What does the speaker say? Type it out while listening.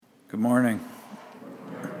Good morning.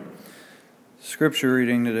 Scripture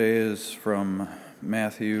reading today is from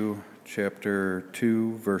Matthew chapter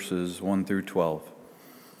 2, verses 1 through 12.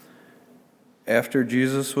 After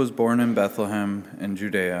Jesus was born in Bethlehem in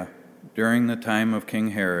Judea, during the time of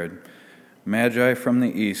King Herod, Magi from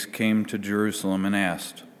the east came to Jerusalem and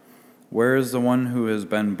asked, "Where is the one who has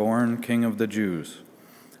been born King of the Jews?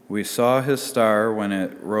 We saw his star when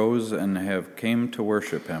it rose and have came to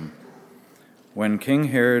worship him." When King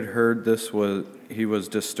Herod heard this, he was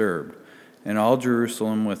disturbed, and all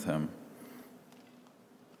Jerusalem with him.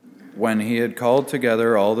 When he had called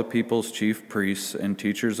together all the people's chief priests and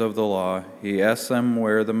teachers of the law, he asked them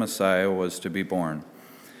where the Messiah was to be born.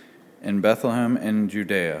 "In Bethlehem in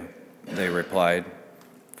Judea," they replied,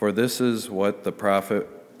 "for this is what the prophet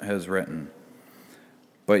has written.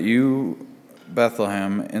 But you,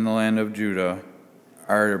 Bethlehem, in the land of Judah,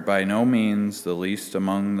 are by no means the least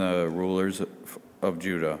among the rulers of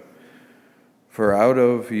Judah. For out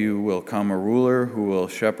of you will come a ruler who will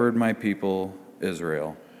shepherd my people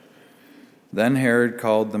Israel." Then Herod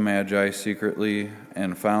called the Magi secretly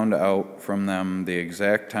and found out from them the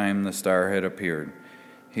exact time the star had appeared.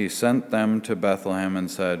 He sent them to Bethlehem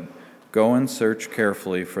and said, "Go and search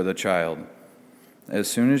carefully for the child. As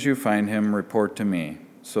soon as you find him, report to me,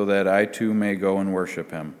 so that I too may go and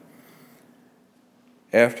worship him."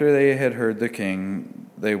 After they had heard the king,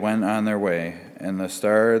 they went on their way, and the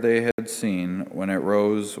star they had seen when it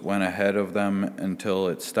rose went ahead of them until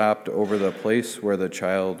it stopped over the place where the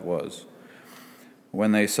child was.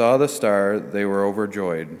 When they saw the star, they were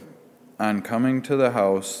overjoyed. On coming to the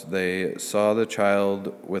house, they saw the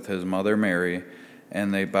child with his mother Mary,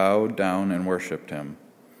 and they bowed down and worshipped him.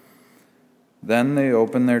 Then they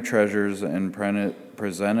opened their treasures and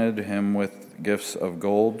presented him with gifts of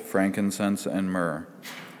gold, frankincense, and myrrh.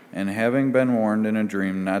 And having been warned in a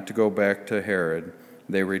dream not to go back to Herod,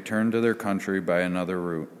 they returned to their country by another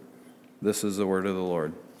route. This is the word of the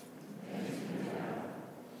Lord.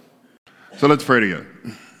 So let's pray together.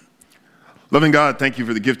 Loving God, thank you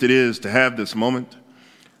for the gift it is to have this moment.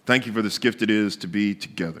 Thank you for this gift it is to be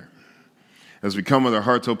together. As we come with our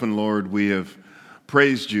hearts open, Lord, we have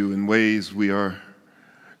praised you in ways we are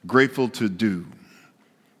grateful to do.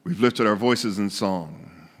 We've lifted our voices in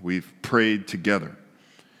song. We've prayed together.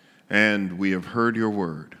 And we have heard your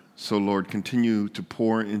word. So, Lord, continue to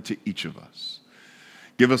pour into each of us.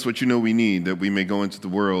 Give us what you know we need, that we may go into the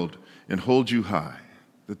world and hold you high,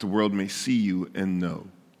 that the world may see you and know.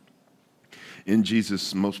 In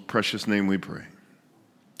Jesus' most precious name we pray.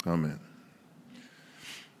 Amen.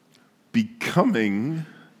 Becoming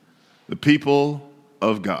the people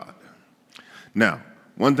of God. Now,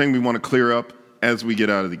 one thing we want to clear up as we get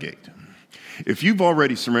out of the gate. If you've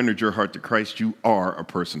already surrendered your heart to Christ, you are a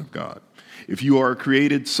person of God. If you are a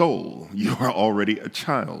created soul, you are already a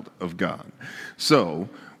child of God. So,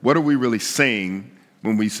 what are we really saying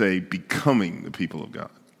when we say becoming the people of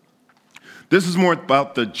God? This is more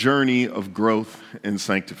about the journey of growth and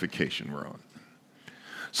sanctification we're on.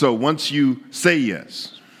 So once you say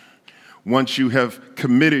yes, once you have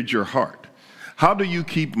committed your heart, how do you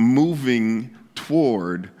keep moving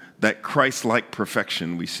toward that Christ-like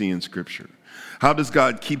perfection we see in Scripture? How does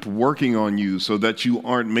God keep working on you so that you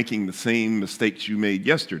aren't making the same mistakes you made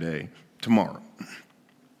yesterday tomorrow?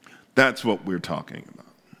 That's what we're talking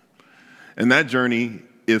about. And that journey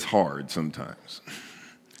is hard sometimes.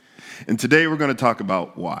 And today we're going to talk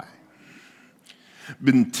about why.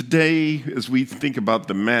 But today, as we think about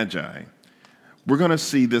the Magi, we're going to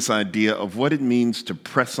see this idea of what it means to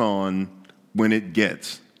press on when it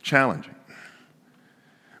gets challenging.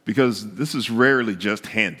 Because this is rarely just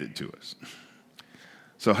handed to us.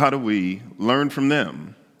 So how do we learn from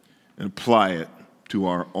them and apply it to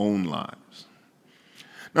our own lives?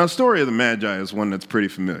 Now, the story of the Magi is one that's pretty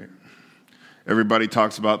familiar. Everybody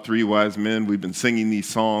talks about three wise men. We've been singing these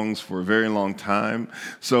songs for a very long time.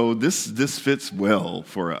 So this fits well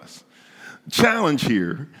for us. The challenge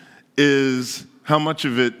here is how much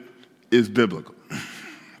of it is biblical.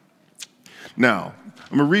 Now,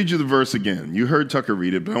 I'm going to read you the verse again. You heard Tucker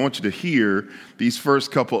read it, but I want you to hear these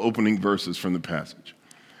first couple opening verses from the passage.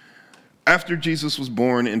 After Jesus was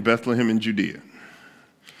born in Bethlehem in Judea,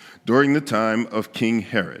 during the time of King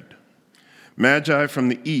Herod, Magi from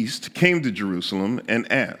the east came to Jerusalem and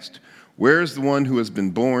asked, "Where is the one who has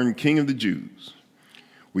been born King of the Jews?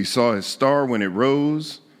 We saw his star when it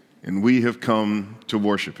rose, and we have come to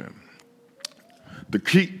worship him." The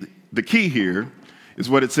key here is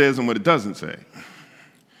what it says and what it doesn't say.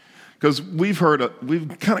 Because we've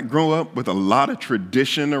kind of grown up with a lot of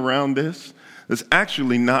tradition around this that's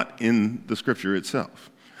actually not in the Scripture itself.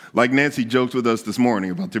 Like Nancy joked with us this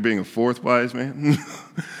morning about there being a fourth wise man.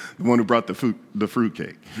 the one who brought the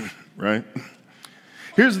fruitcake, right?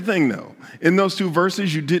 Here's the thing, though. In those two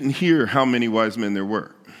verses, you didn't hear how many wise men there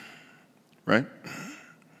were, right?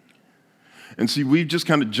 And see, we've just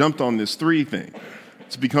kind of jumped on this 3 thing.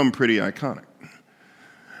 It's become pretty iconic.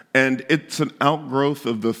 And it's an outgrowth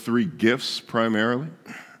of the 3 gifts primarily,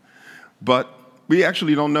 but we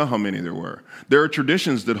actually don't know how many there were. There are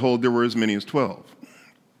traditions that hold there were as many as 12,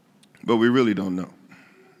 but we really don't know,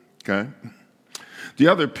 okay? The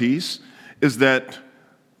other piece is that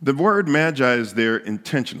the word magi is there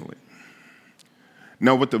intentionally.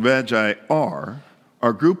 Now, what the magi are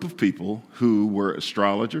a group of people who were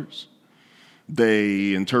astrologers.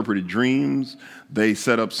 They interpreted dreams. They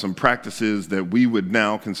set up some practices that we would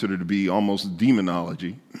now consider to be almost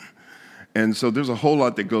demonology. And so there's a whole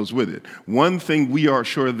lot that goes with it. One thing we are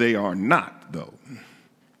sure they are not, though,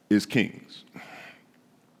 is kings.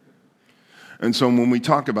 And so when we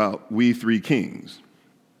talk about we 3 kings,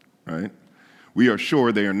 right, we are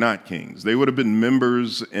sure they are not kings. They would have been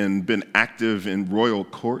members and been active in royal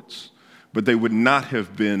courts, but they would not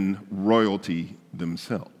have been royalty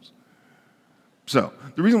themselves. So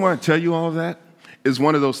the reason why I tell you all of that is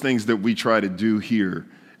one of those things that we try to do here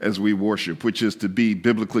as we worship, which is to be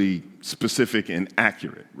biblically specific and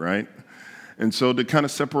accurate, right? And so to kind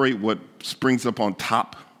of separate what springs up on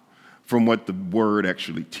top from what the word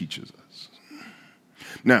actually teaches us.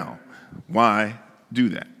 Now, why do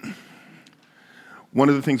that? One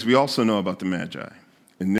of the things we also know about the Magi,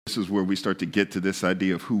 and this is where we start to get to this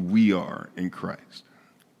idea of who we are in Christ,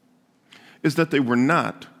 is that they were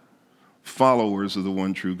not followers of the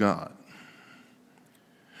one true God.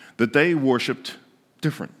 That they worshiped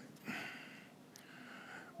differently.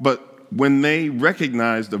 But when they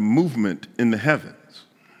recognized a movement in the heavens,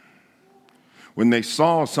 when they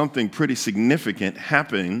saw something pretty significant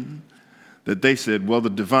happening, that they said, well, the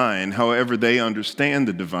divine, however they understand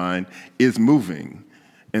the divine, is moving,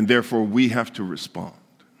 and therefore we have to respond.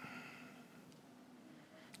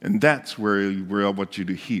 And that's where I want you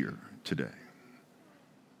to hear today.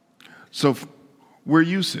 So where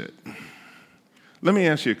you sit, let me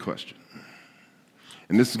ask you a question.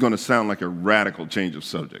 And this is going to sound like a radical change of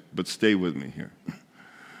subject, but stay with me here.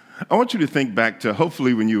 I want you to think back to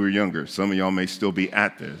hopefully when you were younger. Some of y'all may still be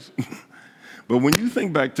at this. But when you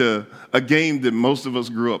think back to a game that most of us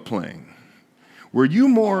grew up playing, were you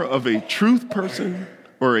more of a truth person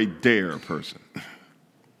or a dare person?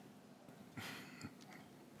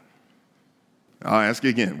 I'll ask you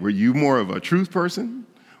again. Were you more of a truth person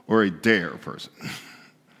or a dare person?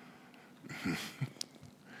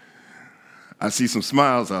 I see some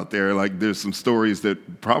smiles out there, like there's some stories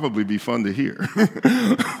that probably be fun to hear.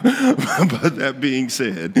 But that being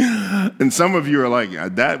said, and some of you are like,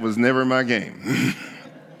 that was never my game.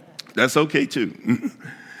 That's okay too.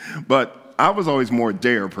 But I was always more a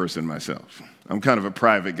dare person myself. I'm kind of a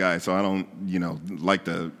private guy, so I don't, like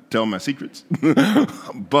to tell my secrets.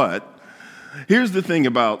 But here's the thing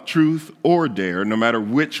about truth or dare, no matter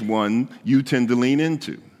which one you tend to lean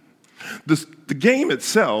into. The game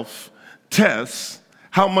itself tests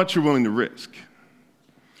how much you're willing to risk,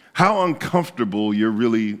 how uncomfortable you're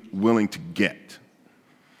really willing to get.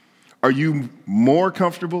 Are you more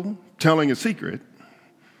comfortable telling a secret,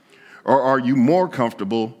 or are you more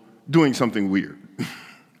comfortable doing something weird,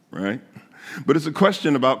 right? But it's a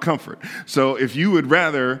question about comfort. So if you would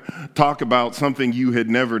rather talk about something you had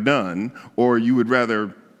never done, or you would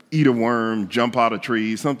rather eat a worm, jump out a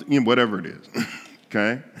tree, something, whatever it is,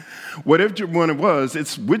 okay? Whatever one it was,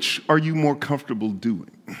 it's which are you more comfortable doing,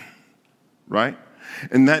 right?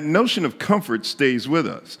 And that notion of comfort stays with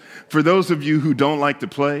us. For those of you who don't like to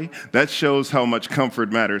play, that shows how much comfort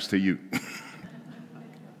matters to you,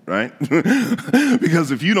 right?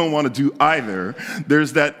 Because if you don't want to do either,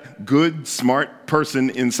 there's that good, smart person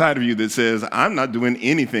inside of you that says, I'm not doing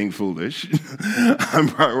anything foolish. I'm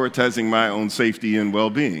prioritizing my own safety and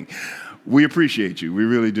well-being. We appreciate you. We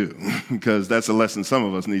really do, because that's a lesson some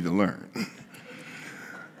of us need to learn.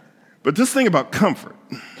 But this thing about comfort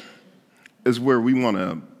is where we want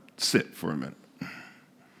to sit for a minute.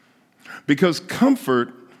 Because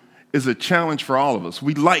comfort is a challenge for all of us.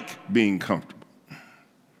 We like being comfortable.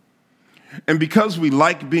 And because we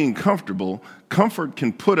like being comfortable, comfort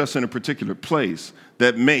can put us in a particular place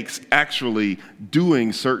that makes actually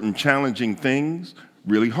doing certain challenging things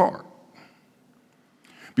really hard.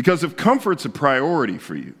 Because if comfort's a priority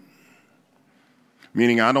for you,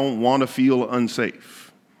 meaning I don't want to feel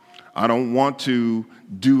unsafe, I don't want to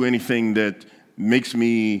do anything that makes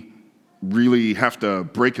me really have to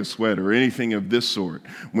break a sweat or anything of this sort,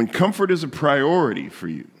 when comfort is a priority for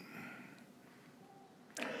you,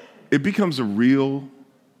 it becomes a real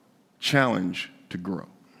challenge to grow.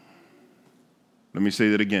 Let me say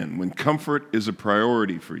that again. When comfort is a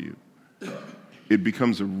priority for you, it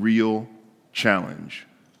becomes a real challenge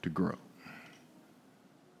to grow.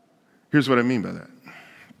 Here's what I mean by that.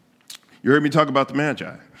 You heard me talk about the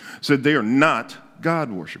Magi. Said they are not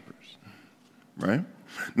God worshipers, right?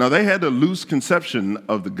 Now, they had a loose conception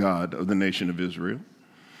of the God of the nation of Israel.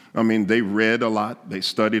 I mean, they read a lot, they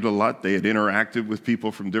studied a lot, they had interacted with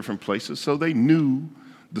people from different places, so they knew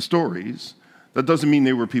the stories. That doesn't mean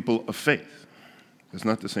they were people of faith. It's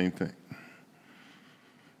not the same thing.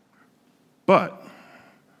 But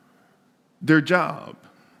their job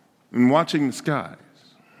in watching the skies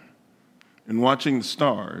and watching the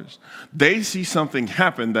stars, they see something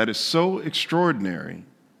happen that is so extraordinary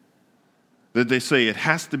that they say it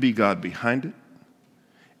has to be God behind it,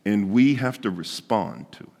 and we have to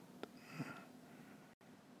respond to it.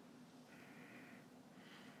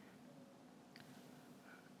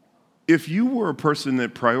 If you were a person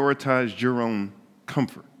that prioritized your own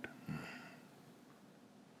comfort,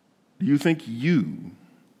 do you think you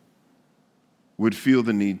would feel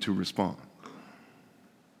the need to respond?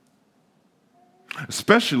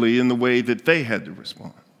 Especially in the way that they had to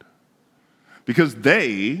respond. Because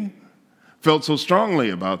they felt so strongly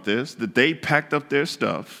about this that they packed up their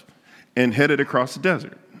stuff and headed across the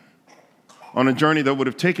desert on a journey that would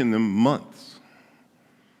have taken them months.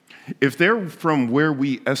 If they're from where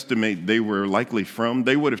we estimate they were likely from,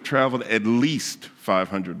 they would have traveled at least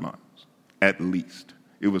 500 miles. At least.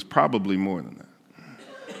 It was probably more than that.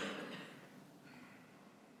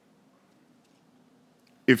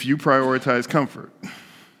 If you prioritize comfort,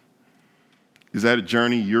 is that a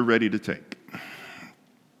journey you're ready to take?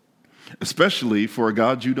 Especially for a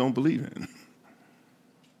God you don't believe in.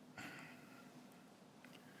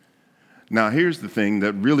 Now, here's the thing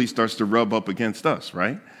that really starts to rub up against us,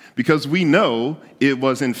 right? Because we know it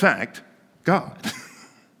was, in fact, God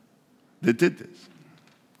that did this.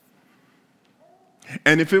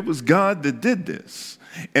 And if it was God that did this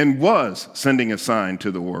and was sending a sign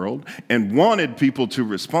to the world and wanted people to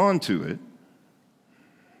respond to it,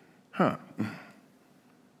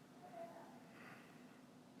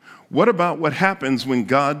 what about what happens when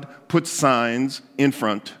God puts signs in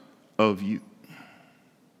front of you?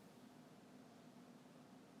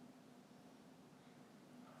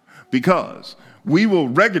 Because we will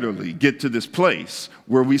regularly get to this place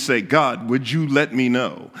where we say, God, would you let me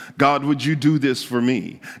know? God, would you do this for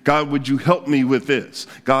me? God, would you help me with this?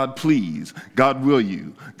 God, please. God, will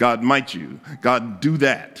you? God, might you? God, do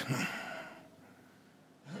that.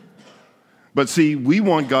 But see, we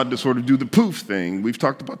want God to sort of do the poof thing. We've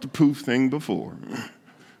talked about the poof thing before,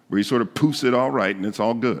 where he sort of poofs it all right and it's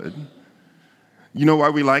all good. You know why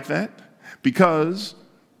we like that? Because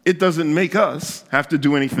it doesn't make us have to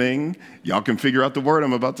do anything. Y'all can figure out the word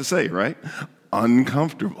I'm about to say, right?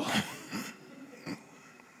 Uncomfortable.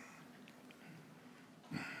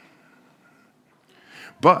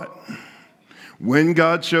 But when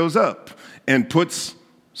God shows up and puts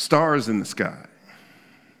stars in the sky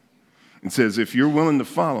and says, if you're willing to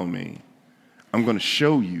follow me, I'm going to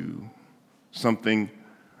show you something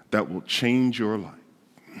that will change your life.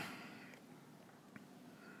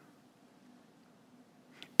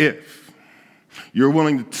 If you're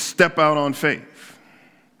willing to step out on faith,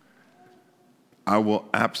 I will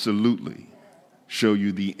absolutely show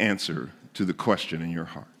you the answer to the question in your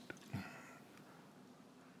heart.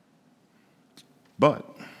 But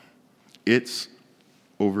it's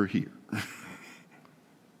over here.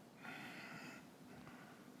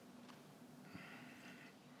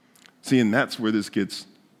 See, and that's where this gets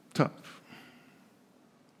tough.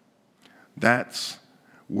 That's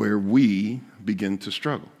where we begin to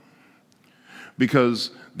struggle.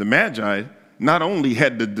 Because the Magi not only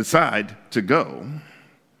had to decide to go,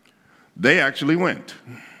 they actually went.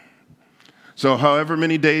 So however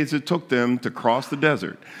many days it took them to cross the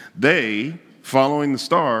desert, they, following the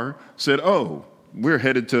star, said, oh, we're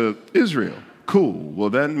headed to Israel. Cool.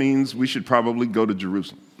 Well, that means we should probably go to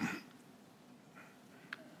Jerusalem.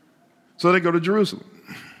 So they go to Jerusalem.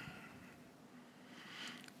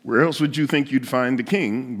 Where else would you think you'd find the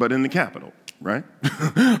king but in the capital, right?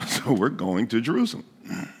 So we're going to Jerusalem.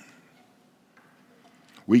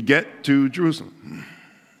 We get to Jerusalem.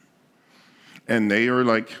 And they are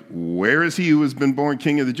like, where is he who has been born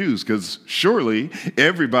king of the Jews? Because surely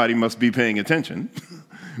everybody must be paying attention.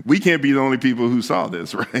 We can't be the only people who saw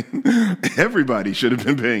this, right? Everybody should have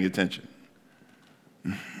been paying attention.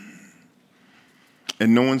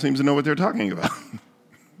 And no one seems to know what they're talking about.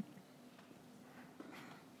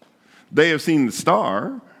 They have seen the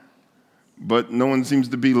star, but no one seems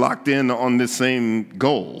to be locked in on this same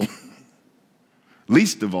goal.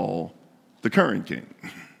 Least of all, the current king.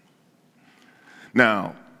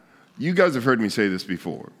 Now, you guys have heard me say this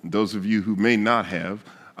before. Those of you who may not have,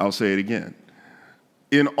 I'll say it again.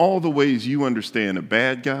 In all the ways you understand a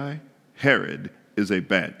bad guy, Herod is a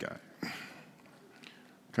bad guy.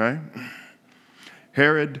 Okay?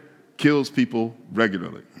 Herod kills people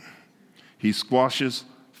regularly. He squashes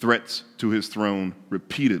threats to his throne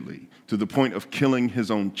repeatedly, to the point of killing his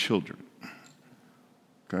own children.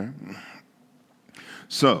 Okay?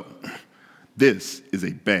 So, this is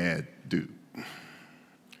a bad dude.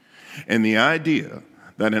 And the idea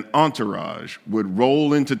that an entourage would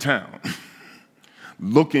roll into town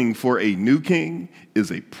looking for a new king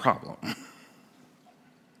is a problem.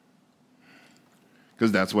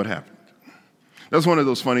 Because that's what happened. That's one of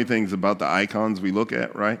those funny things about the icons we look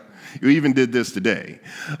at, right? You even did this today.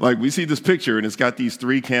 Like, we see this picture, and it's got these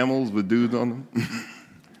 3 camels with dudes on them.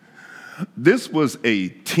 This was a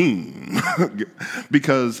team.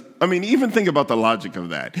 Because, I mean, even think about the logic of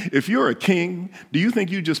that. If you're a king, do you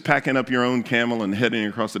think you're just packing up your own camel and heading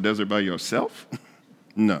across the desert by yourself?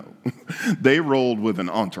 No. They rolled with an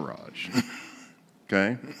entourage.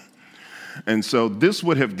 Okay? And so this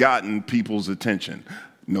would have gotten people's attention,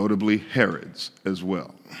 notably Herod's as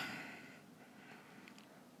well.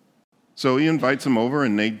 So he invites them over,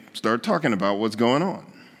 and they start talking about what's going on.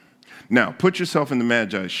 Now, put yourself in the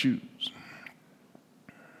Magi's shoes.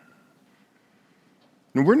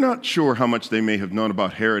 Now, we're not sure how much they may have known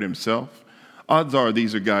about Herod himself. Odds are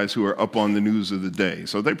these are guys who are up on the news of the day,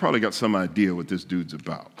 so they probably got some idea what this dude's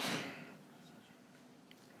about.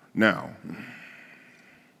 Now,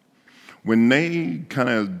 when they kind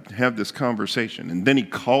of have this conversation, and then he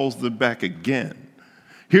calls them back again,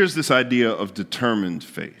 here's this idea of determined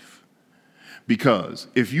faith. Because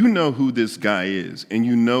if you know who this guy is, and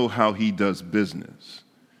you know how he does business,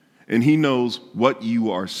 and he knows what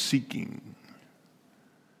you are seeking,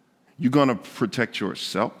 you going to protect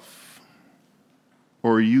yourself,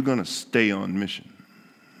 or are you going to stay on mission?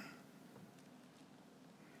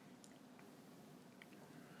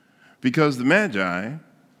 Because the Magi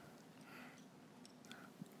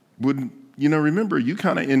would, remember, you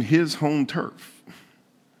kind of in his home turf.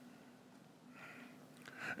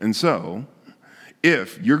 And so,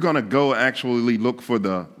 if you're going to go actually look for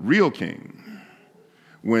the real king,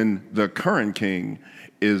 when the current king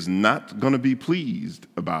is not going to be pleased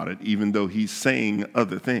about it, even though he's saying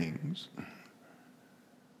other things,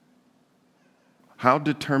 how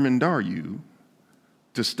determined are you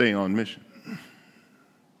to stay on mission?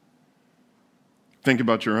 Think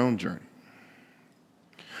about your own journey.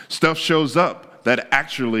 Stuff shows up that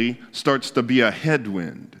actually starts to be a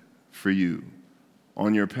headwind for you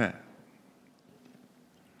on your path.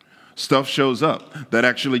 Stuff shows up that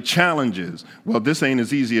actually challenges, well, this ain't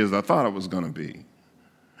as easy as I thought it was going to be.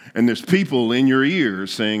 And there's people in your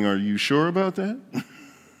ears saying, are you sure about that?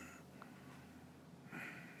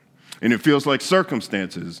 And it feels like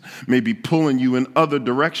circumstances may be pulling you in other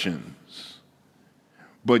directions,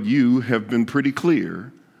 but you have been pretty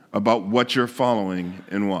clear about what you're following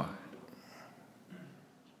and why.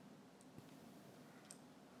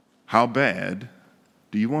 How bad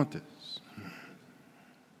do you want this?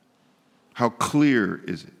 How clear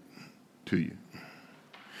is it to you?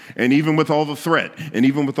 And even with all the threat, and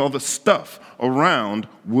even with all the stuff around,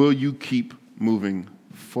 will you keep moving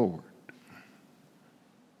forward?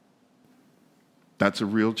 That's a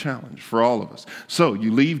real challenge for all of us. So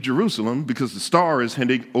you leave Jerusalem because the star is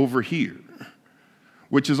heading over here,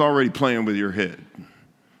 which is already playing with your head.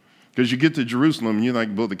 Because you get to Jerusalem and you're like,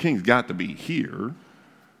 well, the king's got to be here.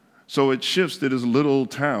 So it shifts to this little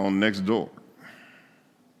town next door.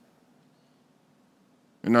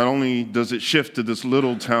 And not only does it shift to this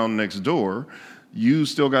little town next door, you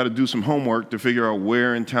still got to do some homework to figure out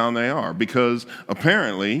where in town they are, because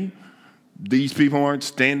apparently these people aren't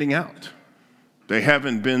standing out. They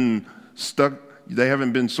haven't been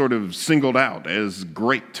sort of singled out as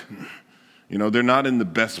great. They're not in the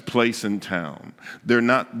best place in town. They're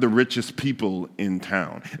not the richest people in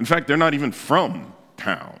town. In fact, they're not even from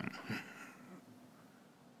town.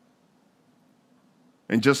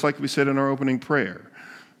 And just like we said in our opening prayer,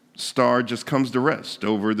 star just comes to rest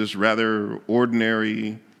over this rather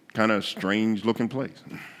ordinary, kind of strange-looking place.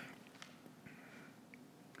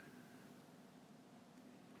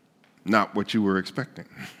 Not what you were expecting.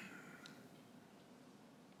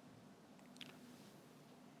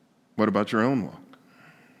 What about your own walk?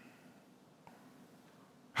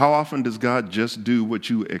 How often does God just do what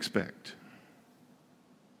you expect?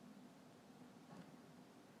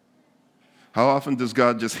 How often does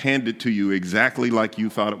God just hand it to you exactly like you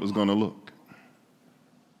thought it was going to look?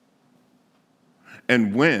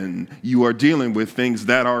 And when you are dealing with things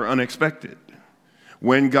that are unexpected,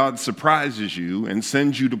 When God surprises you and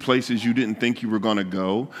sends you to places you didn't think you were going to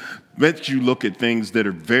go, lets you look at things that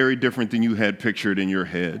are very different than you had pictured in your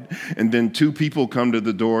head. And then two people come to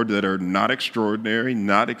the door that are not extraordinary,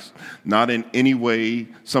 not in any way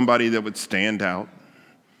somebody that would stand out.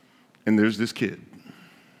 And there's this kid.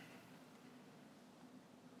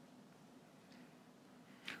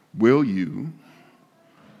 Will you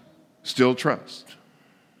still trust?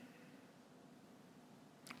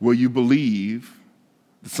 Will you believe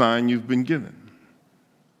the sign you've been given?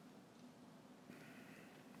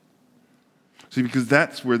 See, because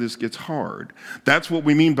that's where this gets hard. That's what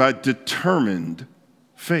we mean by determined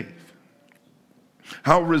faith.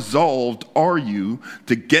 How resolved are you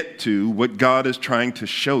to get to what God is trying to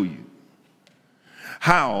show you?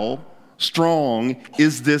 How strong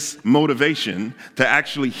is this motivation to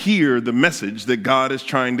actually hear the message that God is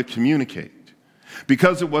trying to communicate?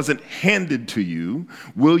 Because it wasn't handed to you,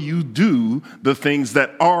 will you do the things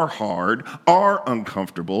that are hard, are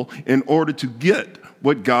uncomfortable, in order to get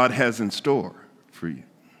what God has in store for you?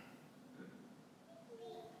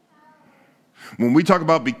 When we talk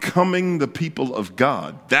about becoming the people of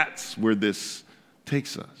God, that's where this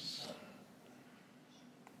takes us.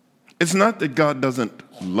 It's not that God doesn't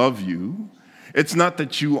love you. It's not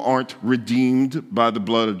that you aren't redeemed by the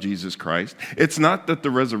blood of Jesus Christ. It's not that the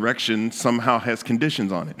resurrection somehow has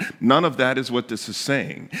conditions on it. None of that is what this is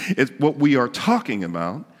saying. It's what we are talking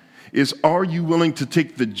about is, are you willing to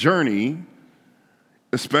take the journey,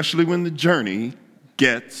 especially when the journey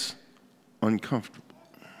gets uncomfortable?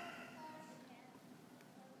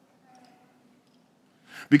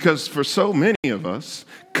 Because for so many of us,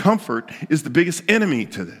 comfort is the biggest enemy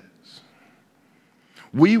to this.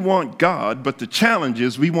 We want God, but the challenge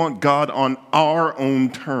is we want God on our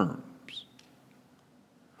own terms.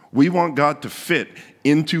 We want God to fit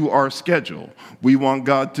into our schedule. We want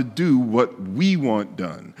God to do what we want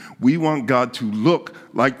done. We want God to look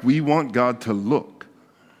like we want God to look.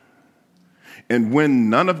 And when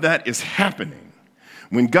none of that is happening,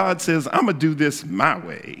 when God says, I'm going to do this my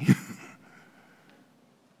way,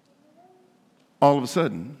 all of a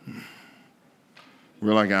sudden,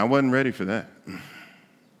 we're like, I wasn't ready for that.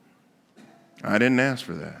 I didn't ask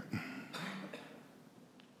for that.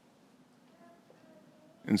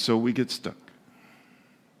 And so we get stuck.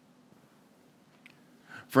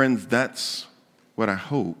 Friends, that's what I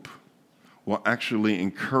hope will actually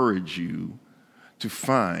encourage you to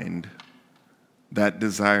find that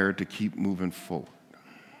desire to keep moving forward.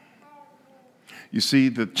 You see,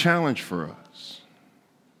 the challenge for us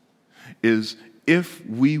is if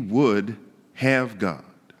we would have God,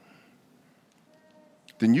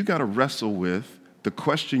 then you got to wrestle with the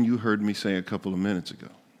question you heard me say a couple of minutes ago.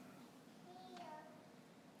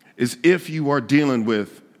 Is if you are dealing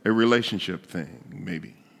with a relationship thing,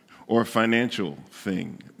 maybe, or a financial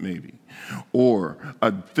thing, maybe, or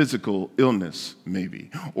a physical illness,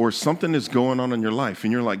 maybe, or something is going on in your life,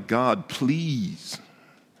 and you're like, God, please.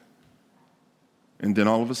 And then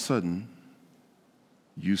all of a sudden,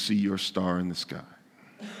 you see your star in the sky.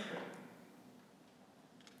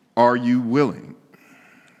 Are you willing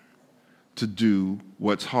to do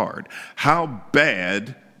what's hard? How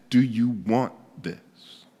bad do you want this?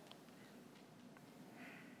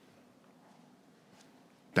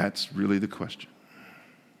 That's really the question.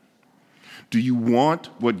 Do you want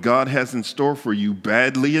what God has in store for you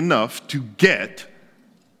badly enough to get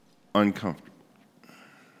uncomfortable?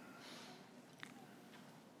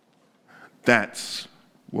 That's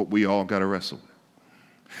what we all got to wrestle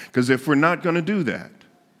with. Because if we're not going to do that,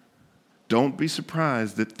 don't be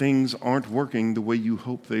surprised that things aren't working the way you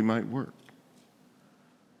hope they might work.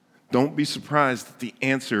 Don't be surprised that the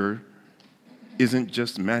answer isn't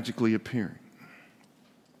just magically appearing.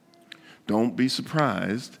 Don't be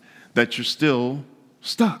surprised that you're still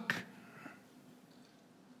stuck.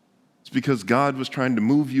 It's because God was trying to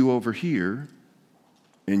move you over here,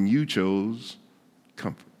 and you chose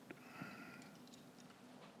comfort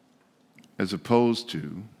as opposed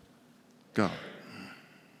to God.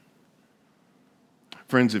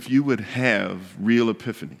 Friends, if you would have real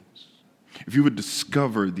epiphanies, if you would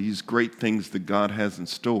discover these great things that God has in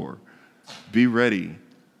store, be ready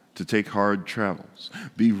to take hard travels.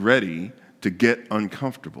 Be ready to get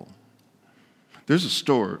uncomfortable. There's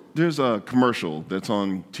a commercial that's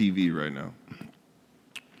on TV right now.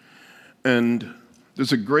 And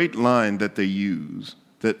there's a great line that they use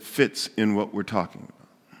that fits in what we're talking about.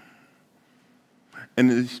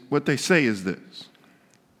 And what they say is this: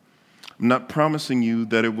 I'm not promising you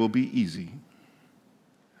that it will be easy,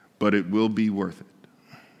 but it will be worth it.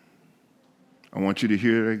 I want you to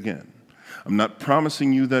hear it again. I'm not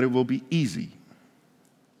promising you that it will be easy,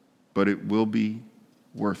 but it will be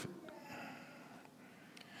worth it.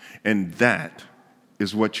 And that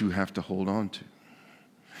is what you have to hold on to.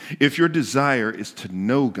 If your desire is to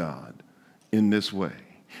know God in this way,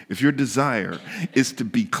 if your desire is to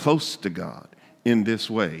be close to God in this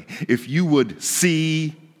way, if you would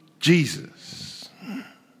see Jesus,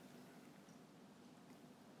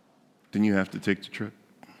 then you have to take the trip,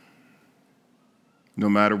 no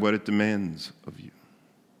matter what it demands of you.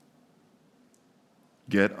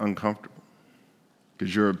 Get uncomfortable,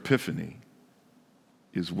 because your epiphany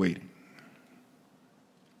is waiting.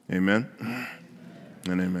 Amen?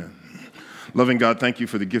 And amen. Loving God, thank you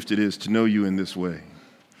for the gift it is to know you in this way.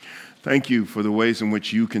 Thank you for the ways in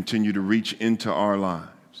which you continue to reach into our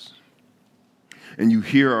lives. And you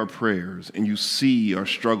hear our prayers, and you see our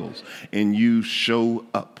struggles, and you show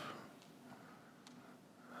up.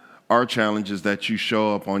 Our challenge is that you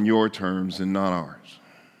show up on your terms and not ours.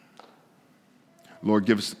 Lord,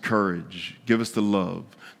 give us the courage, give us the love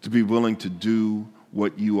to be willing to do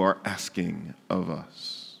what you are asking of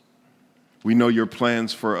us. We know your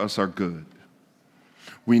plans for us are good.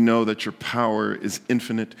 We know that your power is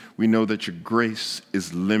infinite. We know that your grace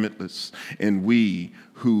is limitless. And we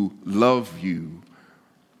who love you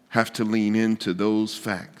have to lean into those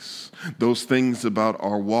facts, those things about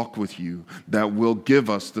our walk with you that will give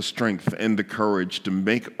us the strength and the courage to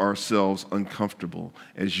make ourselves uncomfortable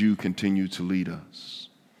as you continue to lead us.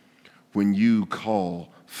 When you call,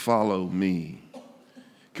 follow me,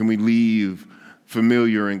 can we leave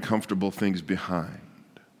familiar and comfortable things behind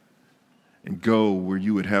and go where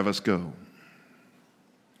you would have us go?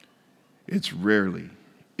 It's rarely,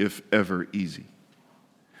 if ever, easy.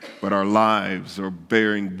 But our lives are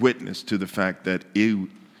bearing witness to the fact that you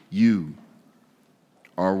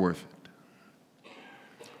are worth it.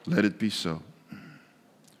 Let it be so.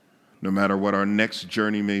 No matter what our next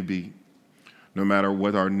journey may be, no matter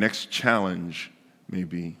what our next challenge may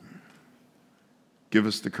be, give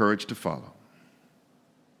us the courage to follow.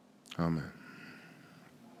 Amen.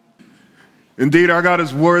 Indeed, our God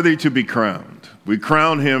is worthy to be crowned. We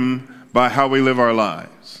crown him by how we live our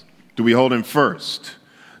lives. Do we hold him first?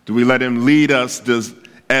 Do we let him lead us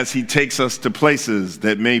as he takes us to places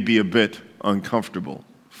that may be a bit uncomfortable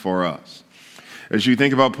for us? As you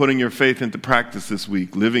think about putting your faith into practice this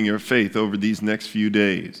week, living your faith over these next few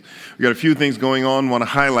days, we've got a few things going on I want to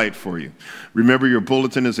highlight for you. Remember, your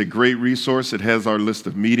bulletin is a great resource. It has our list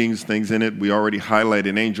of meetings, things in it. We already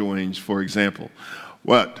highlighted Angel Wings, for example.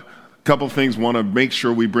 Couple things want to make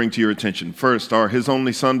sure we bring to your attention. First, our His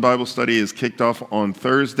Only Son Bible study is kicked off on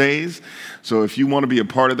Thursdays. So if you want to be a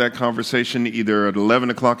part of that conversation, either at 11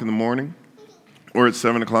 o'clock in the morning or at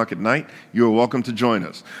 7 o'clock at night, you are welcome to join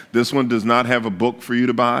us. This one does not have a book for you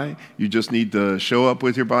to buy. You just need to show up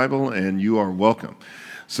with your Bible, and you are welcome.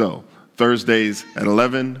 So Thursdays at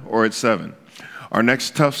 11 or at 7. Our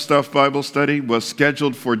next Tough Stuff Bible study was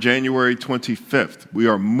scheduled for January 25th. We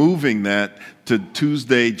are moving that to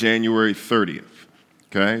Tuesday, January 30th.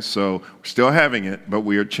 Okay, so we're still having it, but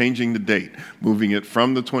we are changing the date, moving it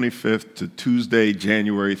from the 25th to Tuesday,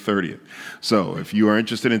 January 30th. So if you are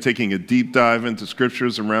interested in taking a deep dive into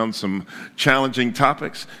scriptures around some challenging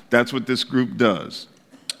topics, that's what this group does.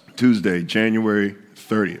 Tuesday, January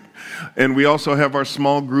 30th. And we also have our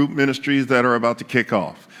small group ministries that are about to kick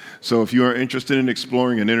off. So if you are interested in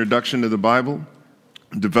exploring an introduction to the Bible,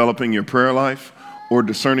 developing your prayer life, or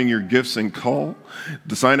discerning your gifts and call,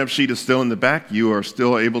 the sign-up sheet is still in the back. You are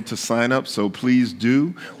still able to sign up, so please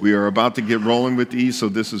do. We are about to get rolling with these, so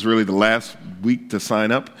this is really the last week to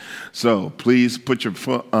sign up. So please put your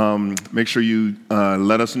make sure you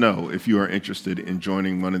let us know if you are interested in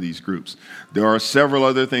joining one of these groups. There are several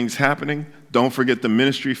other things happening. Don't forget the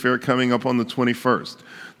ministry fair coming up on the 21st.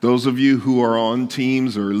 Those of you who are on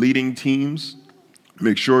teams or leading teams,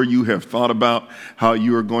 make sure you have thought about how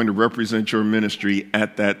you are going to represent your ministry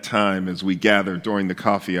at that time as we gather during the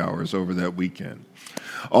coffee hours over that weekend.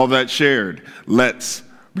 All that shared, let's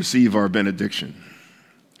receive our benediction.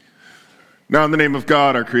 Now in the name of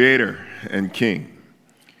God, our Creator and King,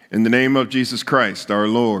 in the name of Jesus Christ, our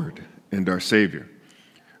Lord and our Savior,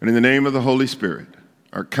 and in the name of the Holy Spirit,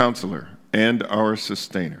 our Counselor and our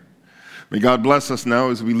Sustainer, may God bless us now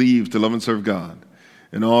as we leave to love and serve God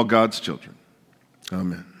and all God's children.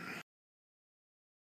 Amen.